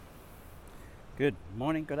Good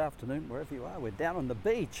morning, good afternoon, wherever you are. We're down on the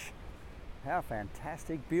beach. How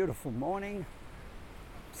fantastic, beautiful morning.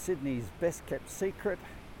 Sydney's best kept secret,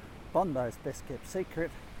 Bondi's best kept secret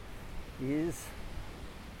is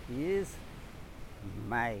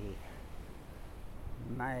May.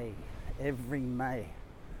 May, every May.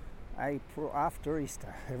 April, after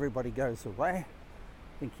Easter, everybody goes away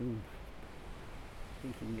thinking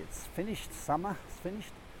it's finished, summer is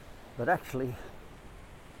finished, but actually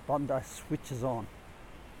Bondi switches on.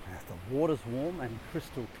 The water's warm and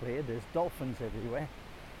crystal clear. There's dolphins everywhere.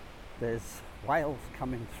 There's whales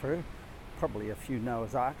coming through. Probably a few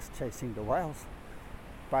Noah's Arks chasing the whales.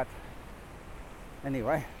 But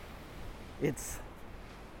anyway, the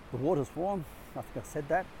water's warm. I think I said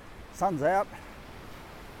that. Sun's out.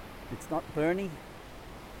 It's not burning.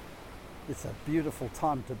 It's a beautiful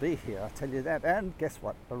time to be here, I tell you that. And guess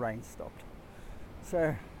what? The rain stopped.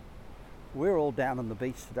 So we're all down on the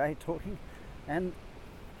beach today talking, and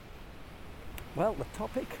well, the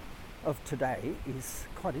topic of today is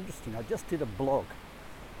quite interesting. I just did a blog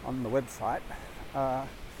on the website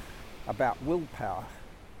about willpower,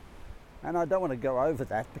 and I don't want to go over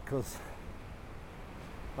that because,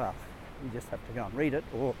 well, you just have to go and read it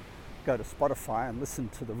or go to Spotify and listen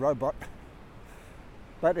to the robot.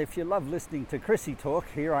 But if you love listening to Chrissy talk,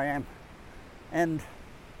 here I am. And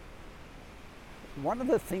one of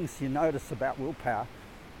the things you notice about willpower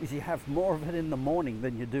is you have more of it in the morning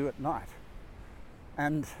than you do at night.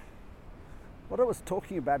 And what I was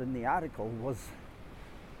talking about in the article was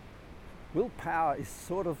willpower is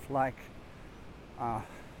sort of like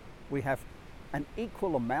we have an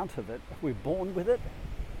equal amount of it. We're born with it.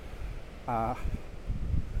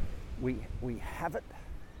 We have it,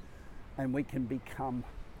 and we can become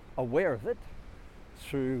aware of it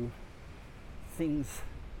through things,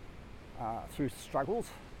 through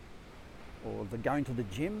struggles, or the going to the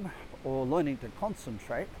gym, or learning to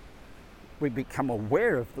concentrate. We become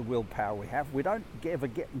aware of the willpower we have. We don't ever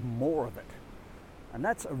get more of it. And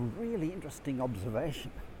that's a really interesting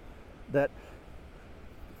observation, that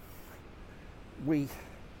we've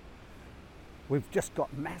just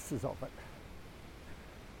got masses of it.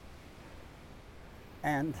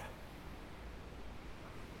 And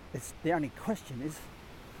the only question is,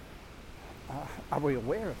 are we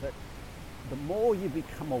aware of it? The more you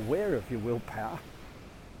become aware of your willpower,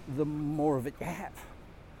 the more of it you have,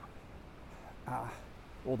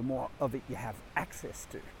 or the more of it you have access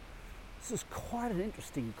to. This is quite an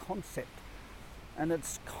interesting concept, and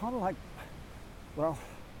it's kind of like, well,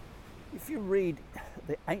 if you read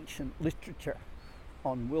the ancient literature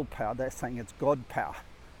on willpower, they're saying it's God power.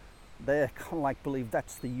 They kind of like believe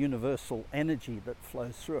that's the universal energy that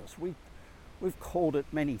flows through us. We've called it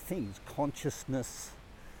many things: consciousness,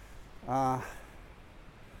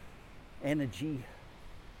 energy,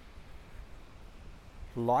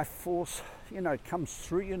 life force. It comes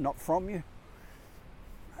through you, not from you.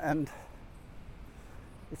 And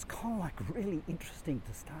it's kind of like really interesting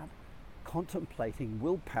to start contemplating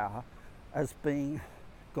willpower as being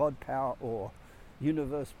God power or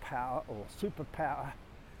universe power or superpower,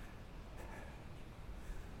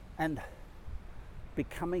 and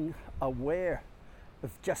becoming aware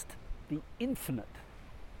of just the infinite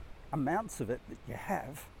amounts of it that you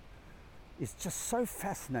have is just so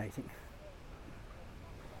fascinating.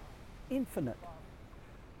 Infinite,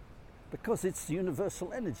 because it's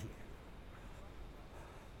universal energy.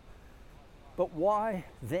 But why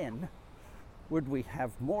then would we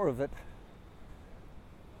have more of it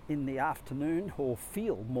in the afternoon, or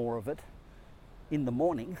feel more of it in the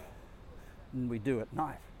morning than we do at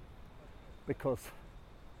night? Because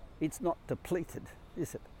it's not depleted,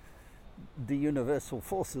 is it? The universal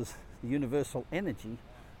forces, the universal energy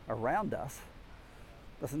around us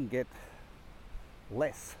doesn't get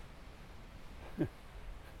less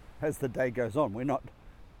as the day goes on. We're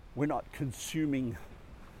not consuming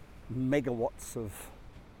megawatts of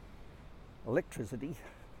electricity.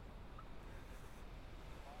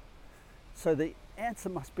 So the answer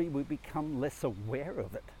must be we become less aware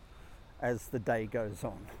of it as the day goes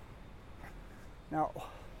on. Now,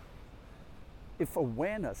 if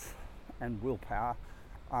awareness and willpower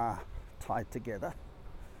are tied together,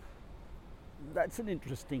 that's an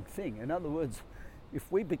interesting thing. In other words,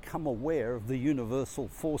 if we become aware of the universal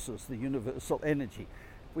forces, the universal energy,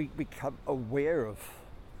 we become aware of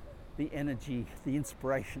the energy, the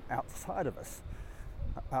inspiration outside of us,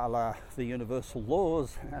 a la the universal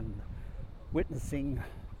laws, and witnessing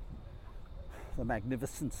the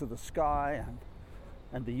magnificence of the sky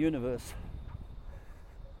and the universe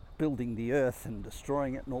building the earth and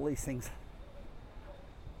destroying it and all these things,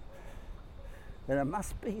 then it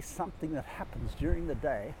must be something that happens during the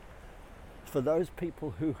day for those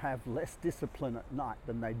people who have less discipline at night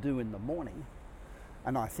than they do in the morning,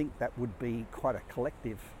 and I think that would be quite a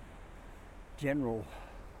collective general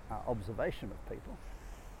observation of people,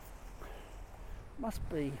 must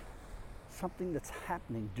be something that's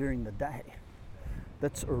happening during the day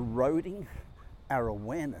that's eroding our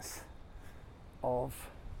awareness of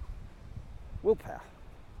willpower,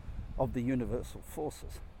 of the universal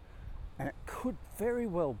forces. And it could very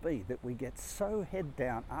well be that we get so head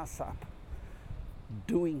down, ass up,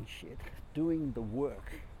 doing shit, doing the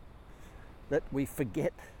work, that we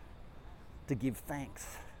forget to give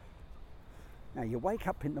thanks. Now you wake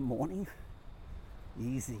up in the morning,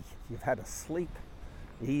 easy, you've had a sleep,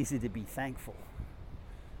 easy to be thankful.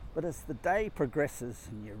 But as the day progresses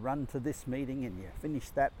and you run to this meeting and you finish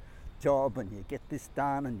that job and you get this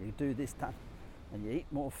done and you do this done and you eat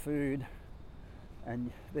more food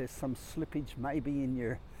and there's some slippage maybe in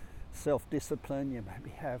your self-discipline, you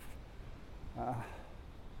maybe have,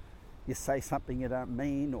 you say something you don't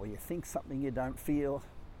mean, or you think something you don't feel,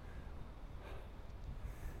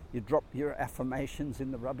 you drop your affirmations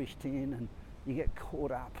in the rubbish tin and you get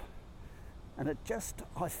caught up. And it just,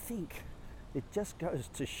 I think, it just goes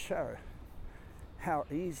to show how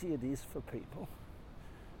easy it is for people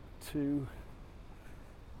to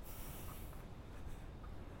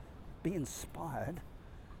be inspired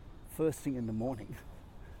first thing in the morning,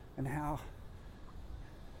 and how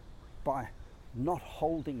by not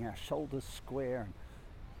holding our shoulders square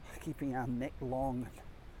and keeping our neck long and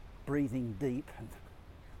breathing deep and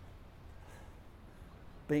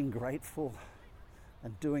being grateful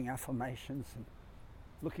and doing affirmations and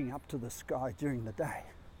looking up to the sky during the day,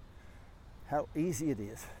 how easy it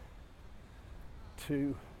is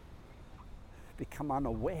to become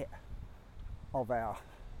unaware of our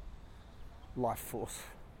life force,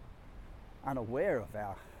 unaware of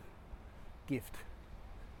our gift,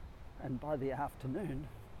 and by the afternoon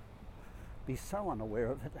be so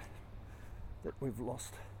unaware of it that we've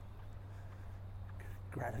lost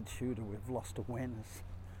gratitude or we've lost awareness,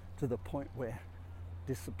 to the point where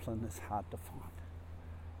discipline is hard to find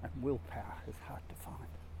and willpower is hard to find.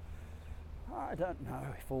 I don't know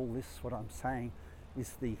if all this, what I'm saying,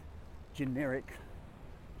 is the generic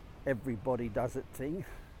everybody does it thing,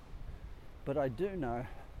 but I do know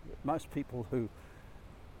that most people who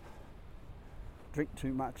drink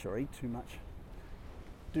too much or eat too much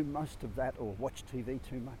do most of that, or watch TV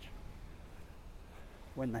too much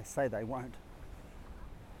when they say they won't.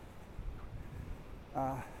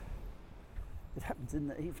 It happens in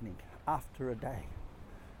the evening, after a day,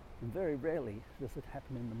 and very rarely does it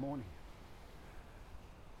happen in the morning.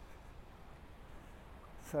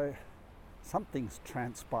 So something's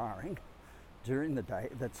transpiring during the day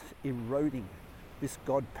that's eroding this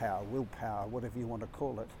God power, willpower, whatever you want to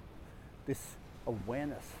call it, this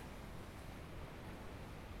awareness.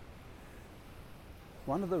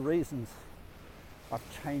 One of the reasons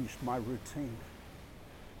I've changed my routine,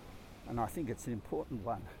 and I think it's an important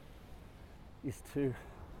one, is to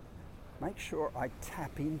make sure I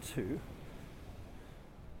tap into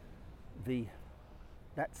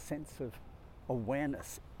that sense of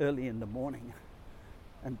awareness early in the morning,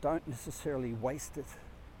 and don't necessarily waste it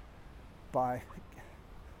by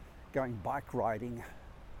going bike riding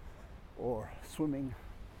or swimming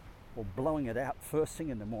or blowing it out first thing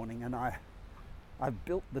in the morning. And I've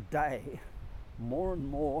built the day more and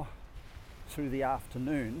more through the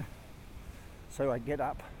afternoon. So I get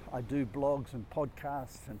up, I do blogs and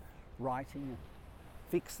podcasts and writing and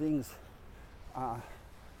fix things,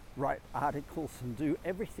 write articles and do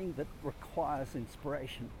everything that requires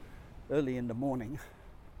inspiration early in the morning,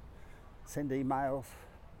 send emails,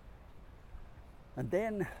 and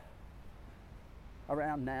then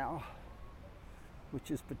around now, which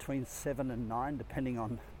is between 7 and 9, depending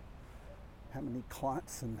on how many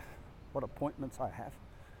clients and what appointments I have,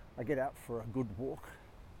 I get out for a good walk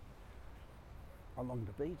along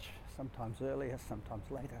the beach, sometimes earlier, sometimes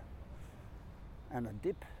later, and a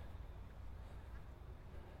dip.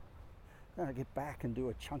 Then I get back and do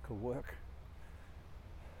a chunk of work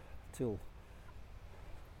till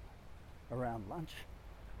around lunch.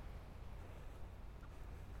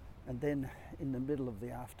 And then in the middle of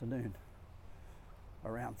the afternoon,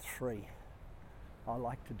 around 3, I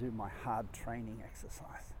like to do my hard training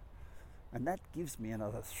exercise. And that gives me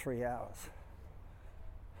another 3 hours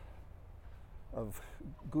of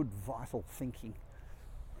good vital thinking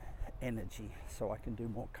energy, so I can do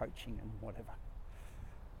more coaching and whatever.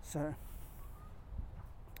 So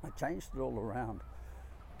I changed it all around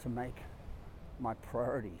to make my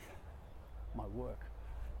priority, my work,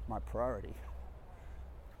 my priority,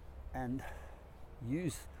 and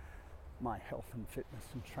use my health and fitness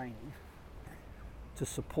and training to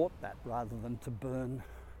support that rather than to burn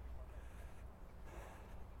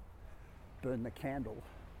the candle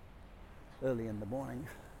early in the morning.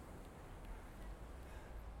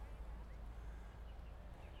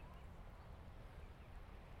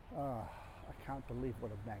 I can't believe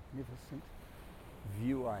what a magnificent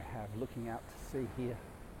view I have looking out to sea here.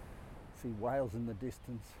 See whales in the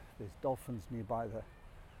distance, there's dolphins nearby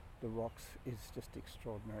the rocks. It's just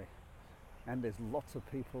extraordinary. And there's lots of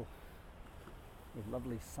people with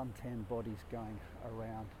lovely suntan bodies going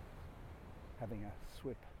around having a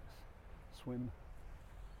swim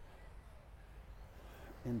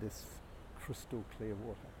in this crystal clear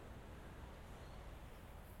water.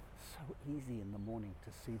 So easy in the morning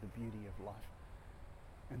to see the beauty of life,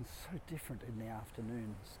 and so different in the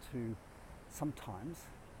afternoons to sometimes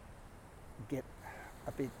get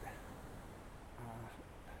a bit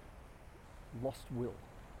lost will,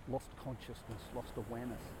 lost consciousness, lost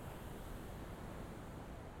awareness.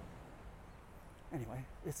 Anyway,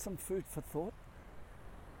 it's some food for thought.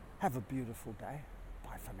 Have a beautiful day.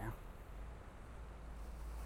 Bye for now.